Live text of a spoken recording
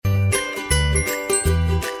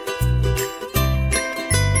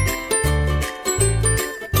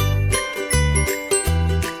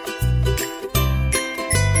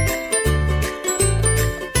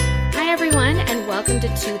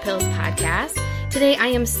Today, I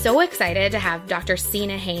am so excited to have Dr.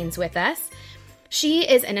 Sina Haynes with us. She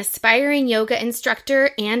is an aspiring yoga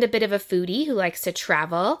instructor and a bit of a foodie who likes to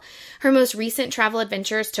travel. Her most recent travel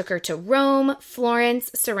adventures took her to Rome,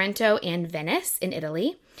 Florence, Sorrento, and Venice in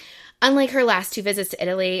Italy. Unlike her last two visits to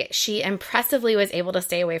Italy, she impressively was able to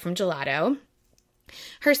stay away from gelato.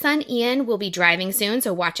 Her son Ian will be driving soon,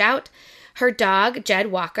 so watch out. Her dog,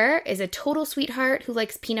 Jed Walker, is a total sweetheart who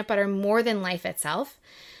likes peanut butter more than life itself.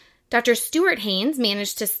 Dr. Stuart Haynes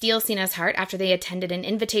managed to steal Sina's heart after they attended an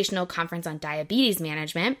invitational conference on diabetes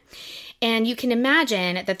management. And you can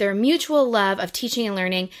imagine that their mutual love of teaching and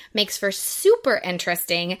learning makes for super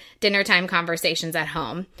interesting dinner time conversations at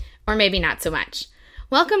home. Or maybe not so much.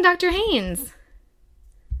 Welcome, Dr. Haynes.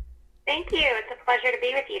 Thank you. It's a pleasure to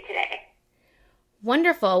be with you today.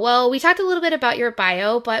 Wonderful. Well, we talked a little bit about your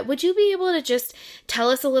bio, but would you be able to just tell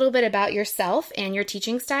us a little bit about yourself and your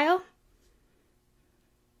teaching style?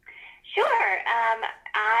 Sure.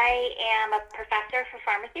 I am a professor for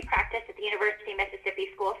pharmacy practice at the University of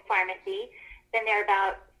Mississippi School of Pharmacy. Been there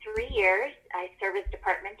about 3 years. I serve as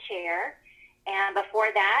department chair. And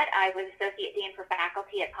before that, I was associate dean for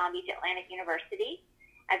faculty at Palm Beach Atlantic University.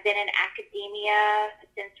 I've been in academia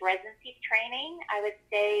since residency training. I would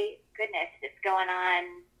say, goodness, it's going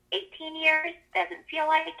on 18 years. Doesn't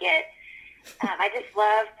feel like it. I just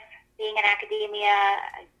love being in academia.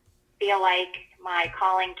 I feel like my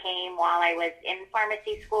calling came while I was in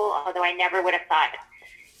pharmacy school, although I never would have thought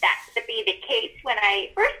that to be the case when I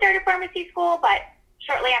first started pharmacy school. But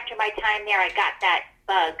shortly after my time there, I got that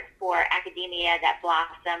bug for academia that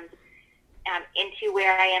blossomed into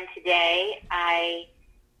where I am today. I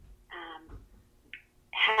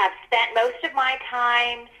have spent most of my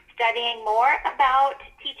time studying more about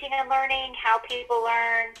teaching and learning, how people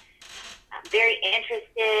learn. I'm very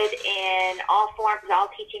interested in all forms, all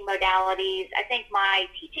teaching modalities. I think my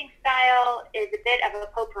teaching style is a bit of a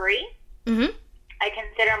potpourri. Mm-hmm. I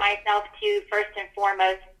consider myself to, first and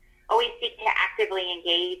foremost, always seek to actively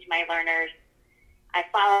engage my learners. I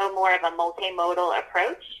follow more of a multimodal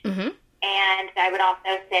approach. Mm-hmm. And I would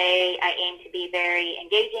also say I aim to be very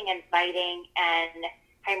engaging, inviting, and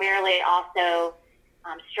primarily also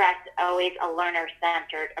stress always a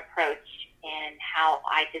learner-centered approach in how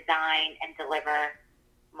I design and deliver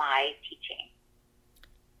my teaching.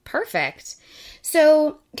 Perfect.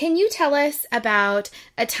 So can you tell us about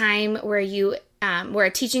a time where you where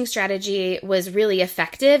a teaching strategy was really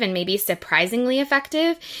effective and maybe surprisingly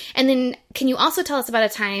effective? And then can you also tell us about a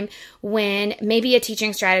time when maybe a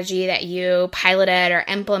teaching strategy that you piloted or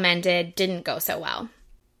implemented didn't go so well?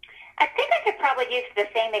 I think I could probably use the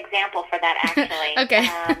same example for that, actually. Okay.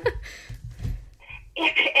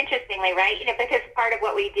 Interestingly, right? Because part of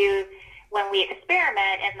what we do when we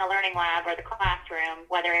experiment in the learning lab or the classroom,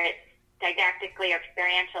 whether it's didactically or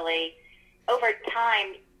experientially, over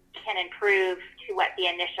time can improve to what the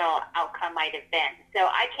initial outcome might have been. So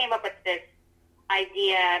I came up with this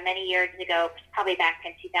idea many years ago, probably back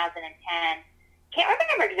in 2010. Can't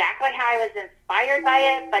remember exactly how I was inspired by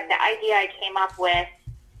it, but the idea I came up with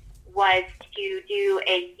was to do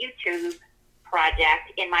a YouTube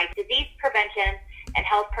project in my disease prevention and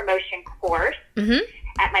health promotion course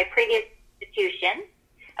at my previous institution.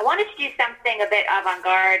 I wanted to do something a bit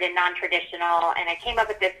avant-garde and non-traditional, and I came up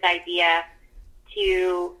with this idea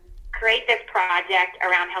to create this project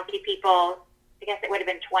around healthy people. I guess it would have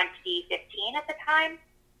been 2015 at the time.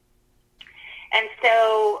 And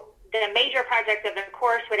so the major project of the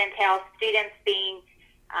course would entail students being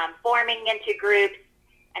forming into groups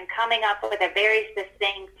and coming up with a very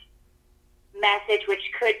succinct message, which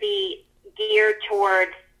could be geared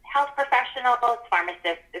towards health professionals,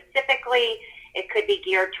 pharmacists specifically. It could be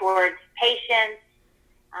geared towards patients,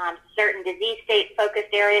 certain disease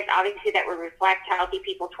state-focused areas, obviously, that would reflect Healthy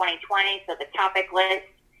People 2020. So the topic list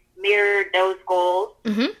mirrored those goals.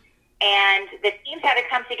 Mm-hmm. And the teams had to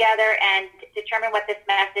come together and determine what this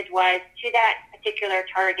message was to that particular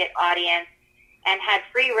target audience, and had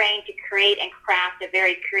free reign to create and craft a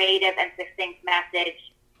very creative and succinct message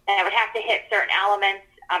that would have to hit certain elements,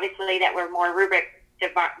 obviously, that were more rubric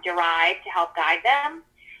derived to help guide them.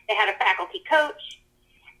 They had a faculty coach,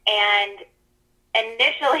 and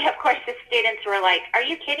initially, of course, the students were like, "Are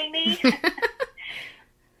you kidding me?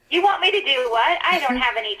 You want me to do what? I don't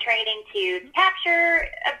have any training to capture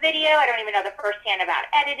a video. I don't even know the firsthand about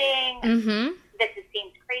editing. Mm-hmm. This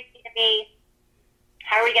seems crazy to me.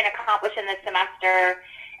 How are we going to accomplish in this semester?"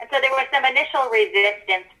 And so there was some initial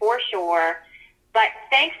resistance for sure, but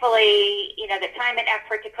thankfully, the time and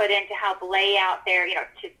effort to put in to help lay out their,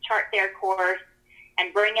 to chart their course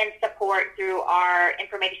and bring in support through our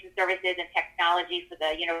information services and technology for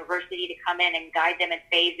the university to come in and guide them in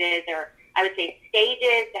phases, or I would say,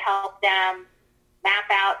 stages to help them map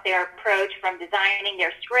out their approach from designing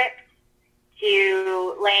their script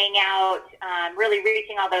to laying out, really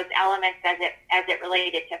reaching all those elements as it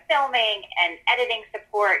related to filming and editing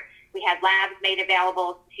support. We had labs made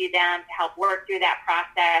available to them to help work through that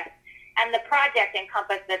process. And the project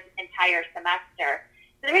encompassed this entire semester.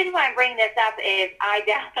 So the reason why I'm bringing this up is I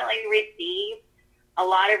definitely received a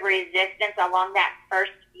lot of resistance along that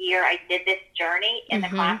first year I did this journey in the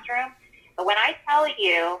classroom. But when I tell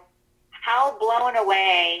you how blown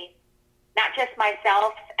away, not just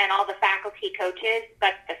myself and all the faculty coaches,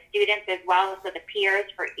 but the students as well, so the peers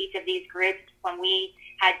for each of these groups, when we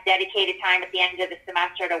had dedicated time at the end of the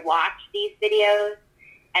semester to watch these videos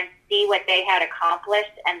and see what they had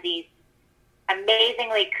accomplished and these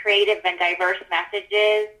amazingly creative and diverse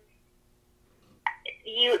messages,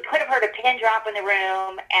 you could have heard a pin drop in the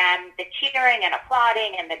room and the cheering and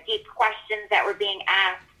applauding and the deep questions that were being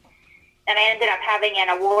asked. And I ended up having an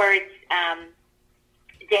awards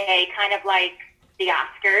day, kind of like the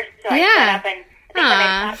Oscars. So I set up and I think when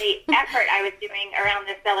I saw the effort I was doing around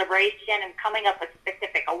this celebration and coming up with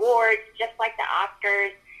specific awards, just like the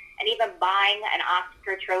Oscars, and even buying an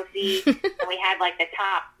Oscar trophy. And we had like the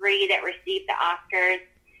top 3 that received the Oscars.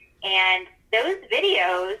 And those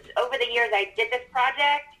videos, over the years I did this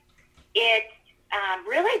project, it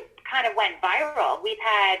really kind of went viral. We've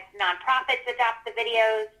had nonprofits adopt the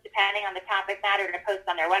videos, depending on the topic matter, to post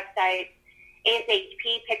on their website.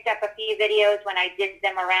 ASHP picked up a few videos when I did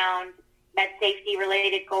them around med safety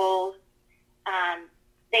related goals.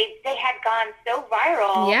 They had gone so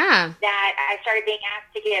viral that I started being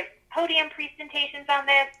asked to give podium presentations on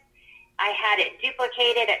this. I had it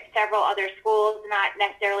duplicated at several other schools, not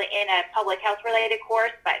necessarily in a public health related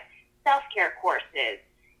course, but self-care courses.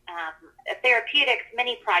 A therapeutics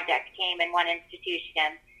mini project came in one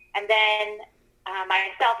institution. And then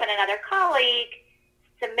myself and another colleague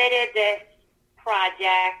submitted this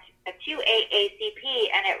project to AACP,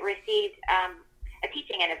 and it received a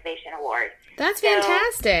Teaching Innovation Award. That's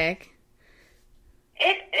fantastic.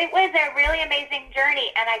 It was a really amazing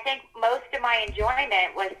journey, and I think most of my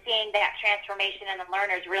enjoyment was seeing that transformation in the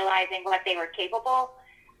learners, realizing what they were capable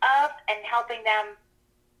of, and helping them,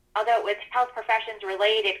 although it was health professions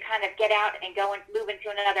related, kind of get out and go and move into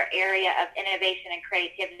another area of innovation and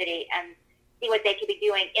creativity and see what they could be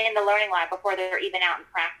doing in the learning lab before they're even out in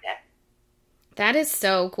practice. That is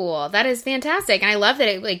so cool. That is fantastic. And I love that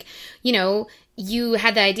it, you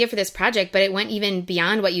had the idea for this project, but it went even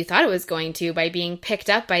beyond what you thought it was going to by being picked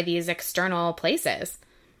up by these external places.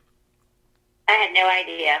 I had no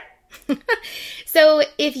idea. So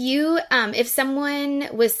if someone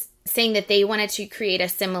was saying that they wanted to create a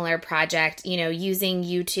similar project, using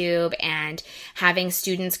YouTube and having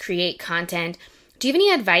students create content, do you have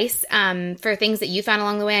any advice for things that you found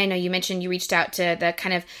along the way? I know you mentioned you reached out to the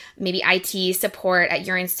kind of maybe IT support at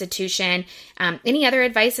your institution. Any other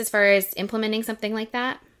advice as far as implementing something like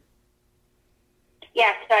that?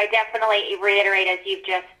 Yes, so I definitely reiterate as you've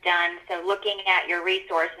just done. So looking at your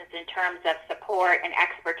resources in terms of support and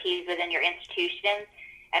expertise within your institution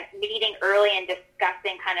and meeting early and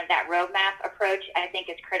discussing kind of that roadmap approach, I think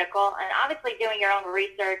is critical. And obviously doing your own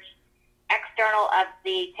research external of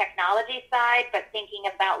the technology side, but thinking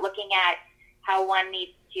about looking at how one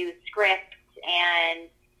needs to script and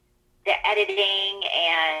the editing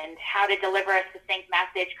and how to deliver a succinct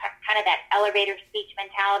message, kind of that elevator speech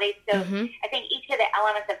mentality. So I think each of the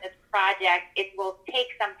elements of this project, it will take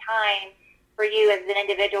some time for you as an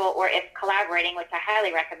individual, or if collaborating, which I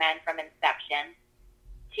highly recommend from inception,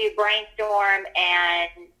 to brainstorm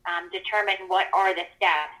and determine what are the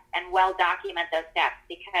steps and well document those steps,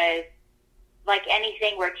 because like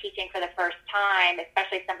anything we're teaching for the first time,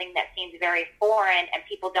 especially something that seems very foreign and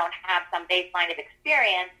people don't have some baseline of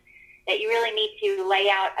experience, that you really need to lay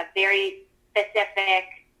out a very specific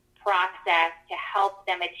process to help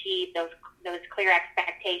them achieve those clear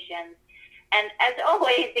expectations. And as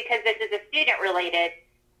always, because this is a student-related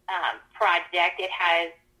project, it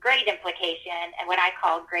has grade implication and what I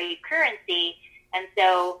call grade currency. And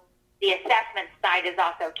so the assessment side is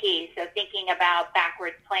also key. So thinking about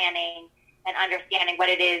backwards planning and understanding what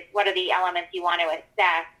it is, what are the elements you want to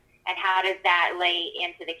assess, and how does that lay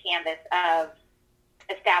into the canvas of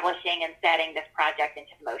establishing and setting this project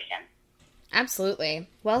into motion. Absolutely.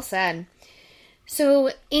 Well said. So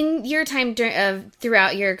in your time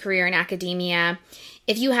throughout your career in academia,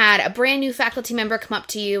 if you had a brand new faculty member come up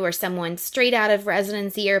to you or someone straight out of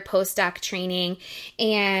residency or postdoc training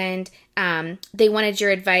and they wanted your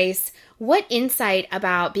advice, what insight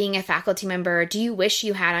about being a faculty member do you wish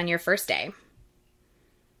you had on your first day?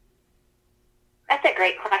 That's a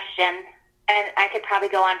great question. and I could probably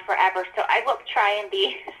go on forever, so I will try and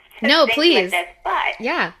be no, succinct please. with this. But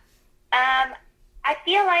yeah, I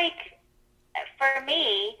feel like for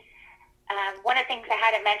me, one of the things I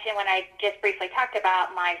hadn't mentioned when I just briefly talked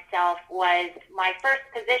about myself was my first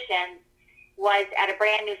position was at a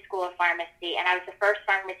brand new school of pharmacy, and I was the first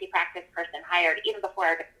pharmacy practice person hired even before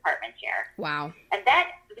I was department chair. Wow. And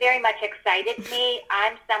that very much excited me.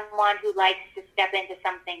 I'm someone who likes to step into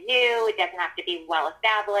something new. It doesn't have to be well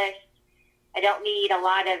established. I don't need a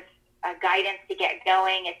lot of guidance to get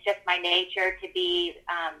going. It's just my nature to be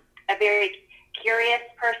a very curious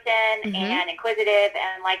person and inquisitive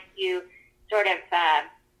and like to sort of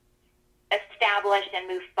establish and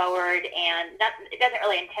move forward, and it doesn't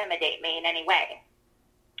really intimidate me in any way.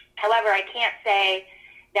 However, I can't say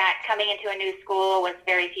that coming into a new school with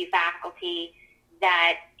very few faculty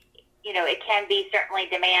that, you know, it can be certainly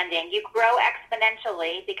demanding. You grow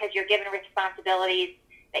exponentially because you're given responsibilities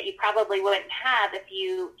that you probably wouldn't have if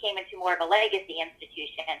you came into more of a legacy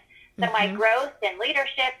institution. So my growth in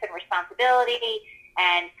leadership and responsibility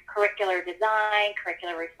and curricular design,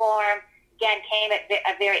 curricular reform, again, came at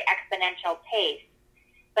a very exponential pace.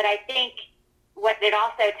 But I think what it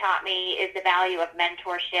also taught me is the value of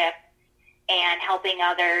mentorship and helping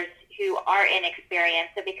others who are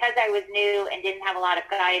inexperienced. So because I was new and didn't have a lot of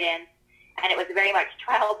guidance, and it was very much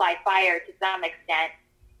trial by fire to some extent,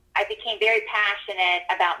 I became very passionate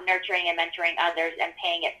about nurturing and mentoring others and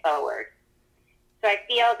paying it forward. So I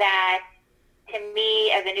feel that, to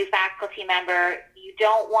me, as a new faculty member, you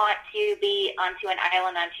don't want to be onto an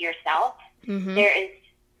island unto yourself. There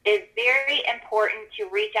is very important to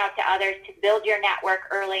reach out to others, to build your network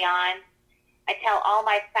early on. I tell all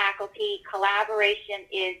my faculty, collaboration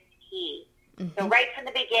is key. So right from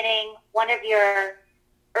the beginning, one of your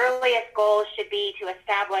earliest goals should be to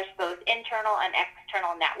establish both internal and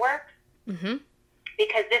external networks,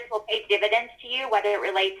 because this will pay dividends to you, whether it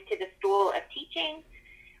relates to the School of Teaching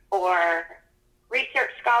or research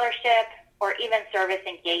scholarship or even service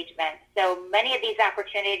engagement. So many of these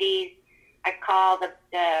opportunities I call the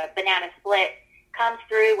banana split comes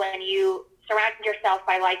through when you surround yourself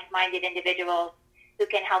by like-minded individuals who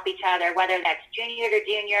can help each other, whether that's junior to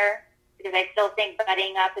junior, because I still think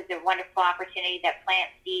budding up is a wonderful opportunity that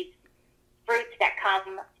plants seeds, fruits that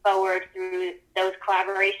come forward through those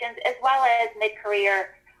collaborations, as well as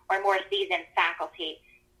mid-career or more seasoned faculty.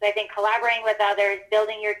 So I think collaborating with others,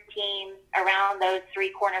 building your team around those three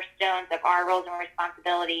cornerstones of our roles and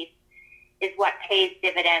responsibilities is what pays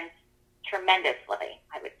dividends tremendously,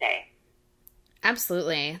 I would say.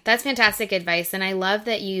 Absolutely. That's fantastic advice. And I love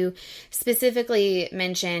that you specifically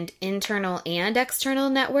mentioned internal and external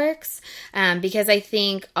networks, because I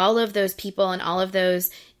think all of those people and all of those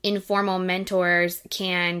informal mentors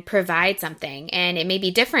can provide something, and it may be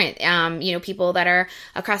different, people that are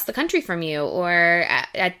across the country from you or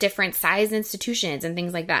at different size institutions and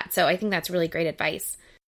things like that. So I think that's really great advice.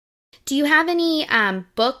 Do you have any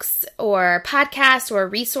books or podcasts or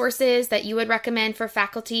resources that you would recommend for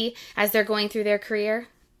faculty as they're going through their career?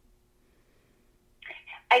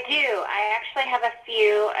 I do. I actually have a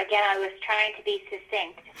few. Again, I was trying to be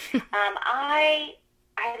succinct.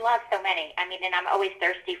 I love so many. I mean, and I'm always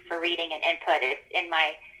thirsty for reading and input. It's in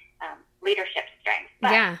my leadership strengths.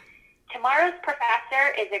 But yeah. Tomorrow's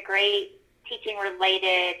Professor is a great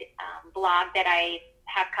teaching-related blog that I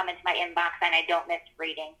have come into my inbox and I don't miss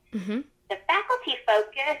reading. The Faculty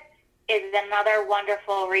Focus is another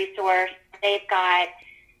wonderful resource. They've got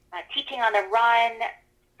teaching on the run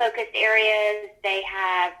focused areas. They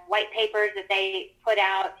have white papers that they put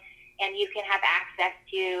out, and you can have access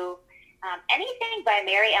to anything by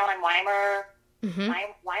Mary Ellen Weimer,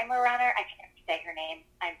 Weimaraner. I can't say her name,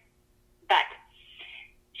 but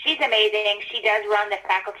she's amazing. She does run the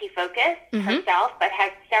Faculty Focus herself, but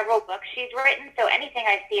has several books she's written. So anything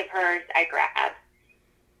I see of hers, I grab.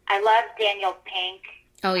 I love Daniel Pink.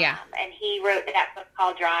 Oh, yeah. And he wrote that book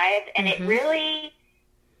called Drive. And it really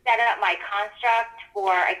set up my construct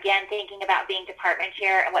for, again, thinking about being department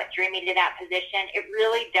chair and what drew me to that position. It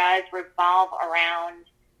really does revolve around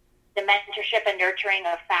the mentorship and nurturing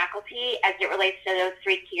of faculty as it relates to those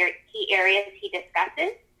three key areas he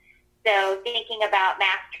discusses. So thinking about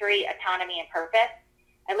mastery, autonomy, and purpose.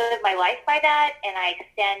 I live my life by that, and I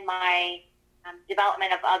extend my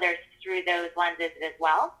development of others through those lenses as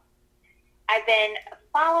well. I've been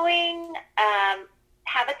following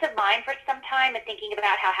Habits of Mind for some time and thinking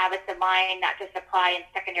about how habits of mind not just apply in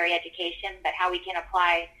secondary education, but how we can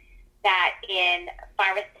apply that in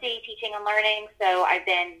pharmacy teaching and learning. So I've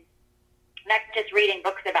been not just reading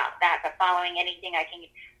books about that, but following anything I can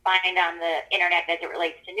find on the internet as it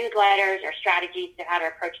relates to newsletters or strategies to how to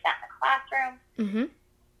approach that in the classroom.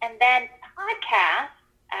 And then podcasts,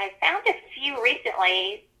 I found a few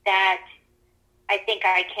recently that I think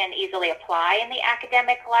I can easily apply in the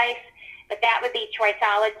academic life, but that would be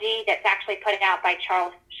Choiceology, that's actually put out by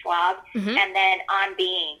Charles Schwab, and then On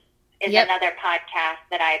Being is another podcast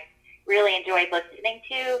that I've really enjoyed listening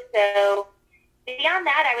to. So beyond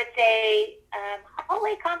that, I would say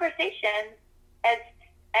hallway conversations, as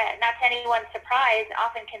not to anyone's surprise,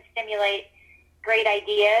 often can stimulate great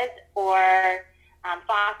ideas or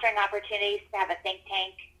fostering opportunities to have a think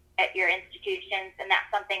tank at your institutions, and that's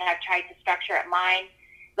something I've tried to structure at mine,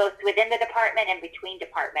 both within the department and between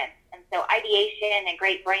departments. And so ideation and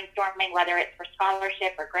great brainstorming, whether it's for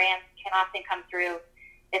scholarship or grants, can often come through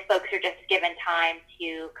if folks are just given time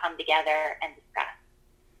to come together and discuss.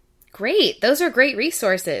 Great. Those are great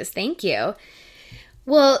resources. Thank you.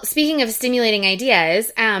 Well, speaking of stimulating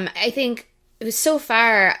ideas, I think so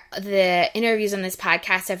far the interviews on this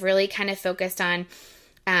podcast have really kind of focused on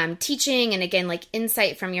teaching and, again, like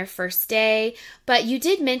insight from your first day. But you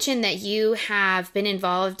did mention that you have been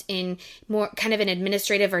involved in more kind of an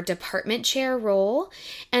administrative or department chair role.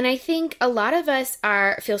 And I think a lot of us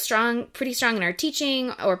feel pretty strong in our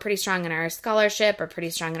teaching, or pretty strong in our scholarship, or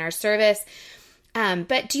pretty strong in our service.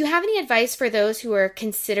 But do you have any advice for those who are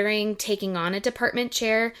considering taking on a department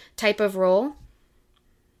chair type of role?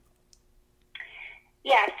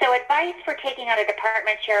 Yeah, so advice for taking on a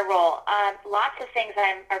department chair role. Lots of things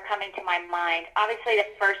are coming to my mind. Obviously, the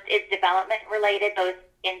first is development related, both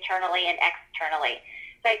internally and externally.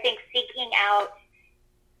 So I think seeking out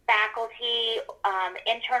faculty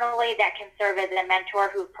internally that can serve as a mentor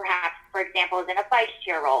who perhaps, for example, is in a vice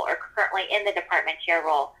chair role or currently in the department chair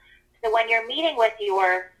role. So when you're meeting with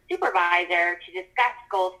your supervisor to discuss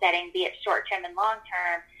goal setting, be it short-term and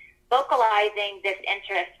long-term, vocalizing this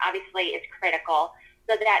interest obviously is critical,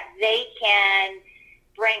 so that they can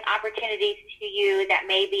bring opportunities to you that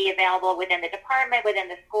may be available within the department, within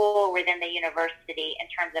the school, within the university in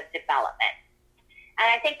terms of development. And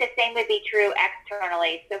I think the same would be true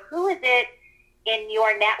externally. So who is it in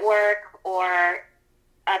your network or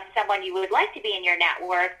of someone you would like to be in your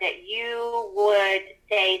network that you would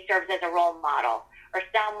say serves as a role model, or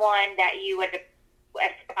someone that you would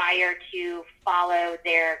aspire to follow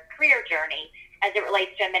their career journey as it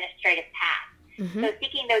relates to administrative tasks? So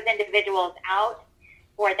seeking those individuals out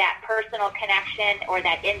for that personal connection or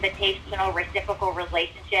that invitational reciprocal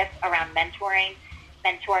relationship around mentoring,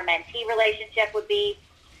 mentor-mentee relationship would be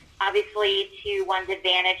obviously to one's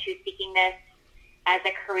advantage who's seeking this as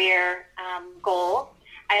a career goal.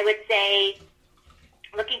 I would say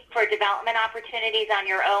looking for development opportunities on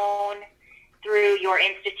your own through your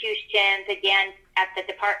institutions, again, at the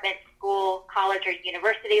department, school, college, or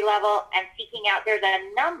university level, and seeking out, there's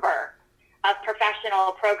a number of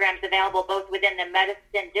professional programs available both within the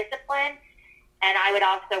medicine discipline, and I would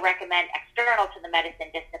also recommend external to the medicine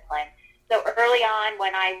discipline. So early on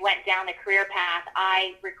when I went down the career path,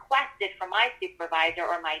 I requested from my supervisor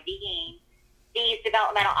or my dean these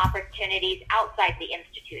developmental opportunities outside the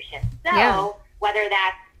institution. So whether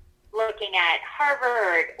that's looking at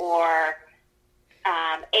Harvard or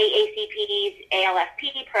AACP's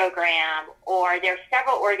ALFP program, or there's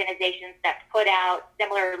several organizations that put out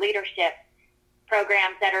similar leadership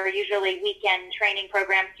programs that are usually weekend training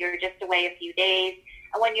programs. You're just away a few days.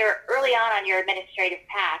 And when you're early on your administrative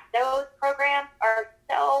path, those programs are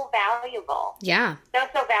so valuable. Yeah.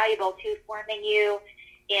 So valuable to forming you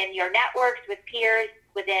in your networks with peers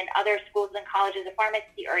within other schools and colleges of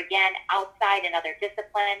pharmacy, or again, outside in other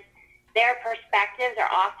disciplines. Their perspectives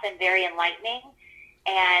are often very enlightening.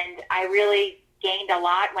 And I really gained a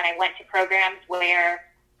lot when I went to programs where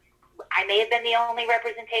I may have been the only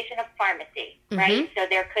representation of pharmacy, right? So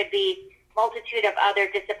there could be multitude of other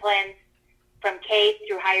disciplines from K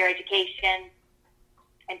through higher education,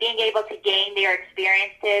 and being able to gain their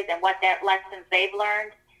experiences and what that lessons they've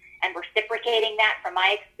learned and reciprocating that from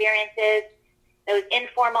my experiences, those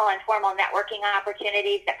informal and formal networking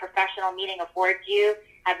opportunities that professional meeting affords you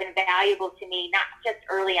have been valuable to me, not just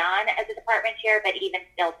early on as a department chair, but even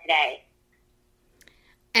still today.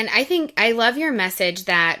 And I think I love your message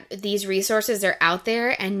that these resources are out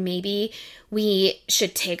there, and maybe we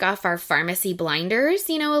should take off our pharmacy blinders,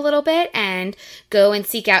 a little bit, and go and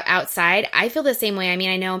seek out outside. I feel the same way. I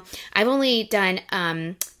mean, I know I've only done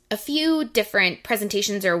a few different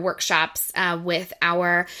presentations or workshops with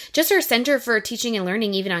our Center for Teaching and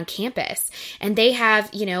Learning, even on campus. And they have,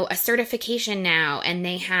 a certification now, and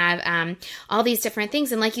they have all these different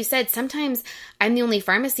things. And like you said, sometimes I'm the only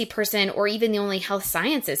pharmacy person or even the only health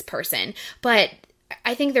sciences person, but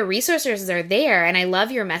I think the resources are there, and I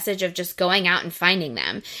love your message of just going out and finding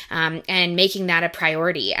them and making that a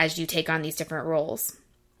priority as you take on these different roles.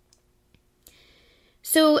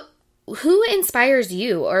 So who inspires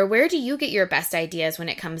you, or where do you get your best ideas when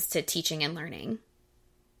it comes to teaching and learning?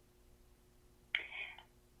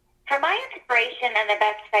 For my inspiration and the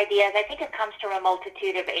best ideas, I think it comes from a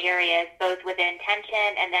multitude of areas, both with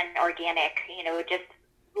intention and then organic, just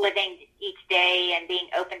living each day and being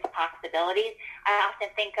open to possibilities. I often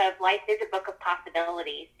think of life as a book of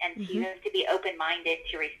possibilities, and you have to be open-minded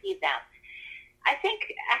to receive them. I think,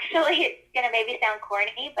 actually, it's going to maybe sound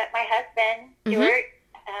corny, but my husband, Stuart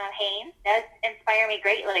Haynes, does inspire me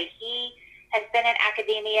greatly. He has been in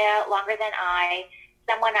academia longer than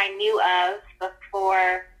someone I knew of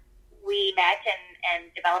before we met and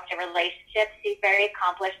developed a relationship. He's very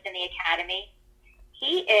accomplished in the academy.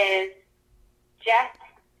 He is just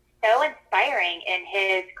so inspiring in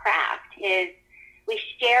his craft. We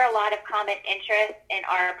share a lot of common interests in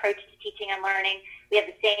our approach to teaching and learning. We have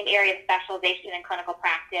the same area of specialization in clinical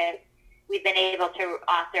practice. We've been able to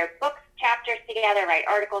author books, chapters together, write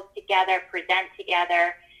articles together, present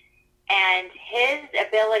together. And his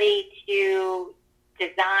ability to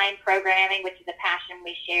design programming, which is a passion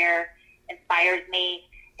we share, inspires me.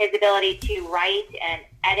 His ability to write and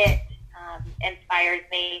edit inspires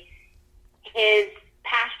me. His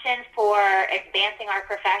passion for advancing our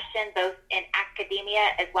profession, both in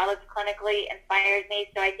academia as well as clinically, inspires me.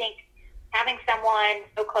 So I think having someone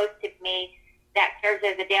so close to me that serves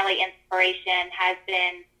as a daily inspiration has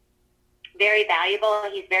been very valuable.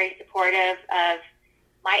 He's very supportive of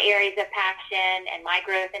my areas of passion and my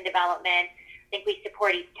growth and development. I think we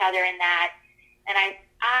support each other in that. And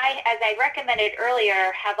I, as I recommended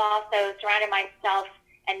earlier, have also surrounded myself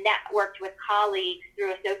and networked with colleagues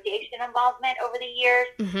through association involvement over the years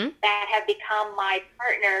that have become my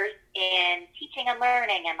partners in teaching and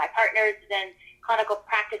learning, and my partners in clinical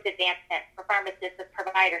practice advancement for pharmacists with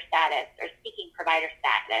provider status or seeking provider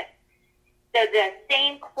status. So the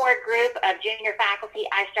same core group of junior faculty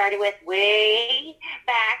I started with way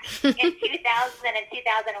back in 2000 and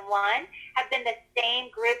 2001 have been the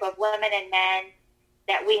same group of women and men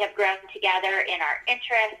that we have grown together in our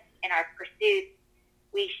interests, in our pursuits.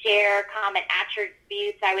 We share common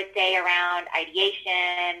attributes, I would say, around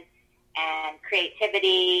ideation and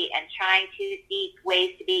creativity and trying to seek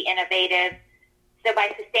ways to be innovative. So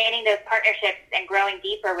by sustaining those partnerships and growing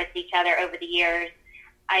deeper with each other over the years,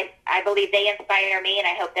 I believe they inspire me, and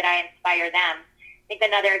I hope that I inspire them. I think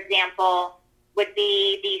another example would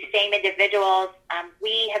be these same individuals.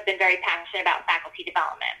 We have been very passionate about faculty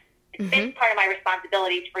development. It's been part of my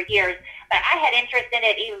responsibilities for years, but I had interest in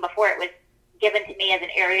it even before it was given to me as an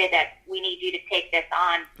area that we need you to take this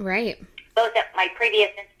on. Right. Both at my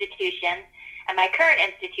previous institution and my current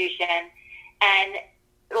institution. And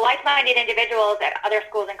like-minded individuals at other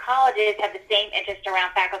schools and colleges have the same interest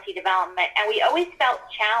around faculty development. And we always felt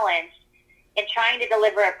challenged in trying to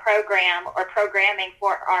deliver a program or programming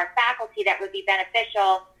for our faculty that would be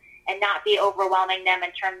beneficial and not be overwhelming them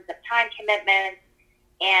in terms of time commitments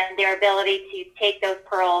and their ability to take those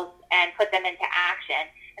pearls and put them into action.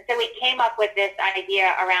 And so we came up with this idea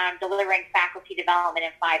around delivering faculty development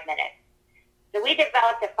in 5 minutes. So we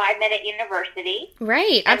developed a 5-minute university.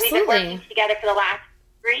 Right, absolutely. And we've been working together for the last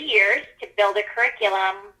 3 years to build a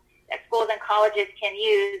curriculum that schools and colleges can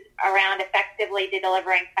use around effectively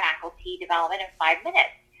delivering faculty development in 5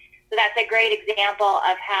 minutes. So that's a great example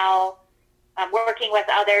of how working with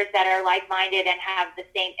others that are like-minded and have the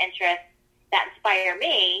same interests that inspire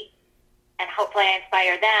me, and hopefully I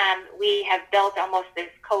inspire them, we have built almost this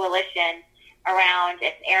coalition around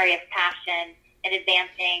an area of passion in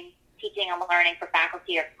advancing teaching and learning for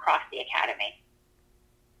faculty across the academy.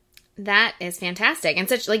 That is fantastic. And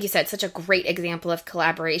such, like you said, such a great example of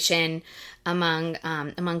collaboration among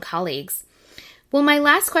colleagues. Well, my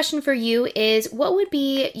last question for you is, what would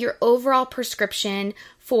be your overall prescription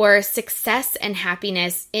for success and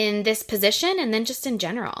happiness in this position and then just in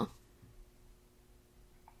general?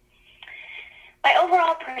 My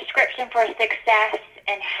overall prescription for success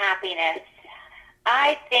and happiness,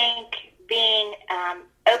 I think being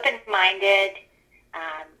open-minded.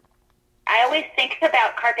 I always think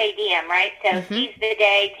about carpe diem, right? So seize the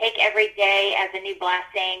day, take every day as a new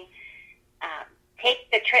blessing. Take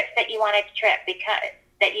the trips that you want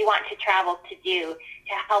to travel to do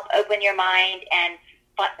to help open your mind and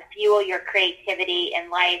fuel your creativity in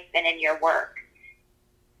life and in your work.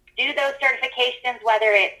 Do those certifications,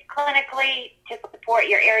 whether it's clinically to support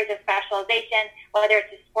your areas of specialization, whether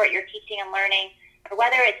it's to support your teaching and learning, or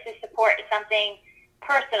whether it's to support something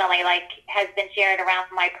personally, like has been shared around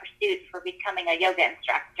my pursuit for becoming a yoga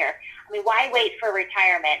instructor. I mean, why wait for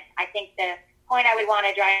retirement? I think the point I would want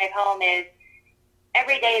to drive home is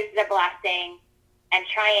every day is a blessing, and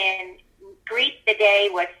try and greet the day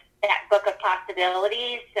with that book of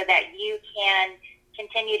possibilities so that you can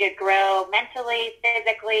continue to grow mentally,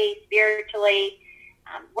 physically, spiritually.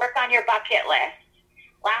 Work on your bucket list.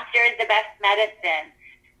 Laughter is the best medicine.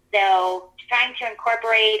 So trying to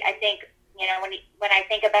incorporate, I think, when I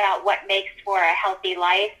think about what makes for a healthy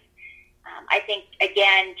life, I think,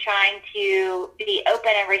 again, trying to be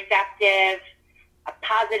open and receptive, a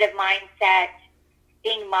positive mindset,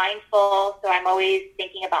 being mindful. So I'm always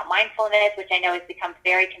thinking about mindfulness, which I know has become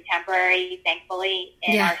very contemporary, thankfully,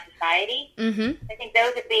 in our society. Mm-hmm. I think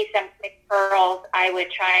those would be some quick pearls I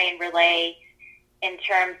would try and relay in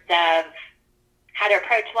terms of how to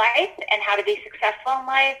approach life and how to be successful in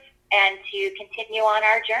life and to continue on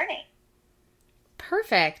our journey.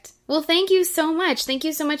 Perfect. Well, thank you so much. Thank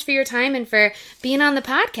you so much for your time and for being on the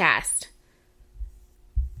podcast.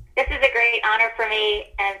 This is a great honor for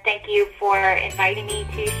me, and thank you for inviting me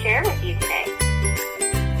to share with you today.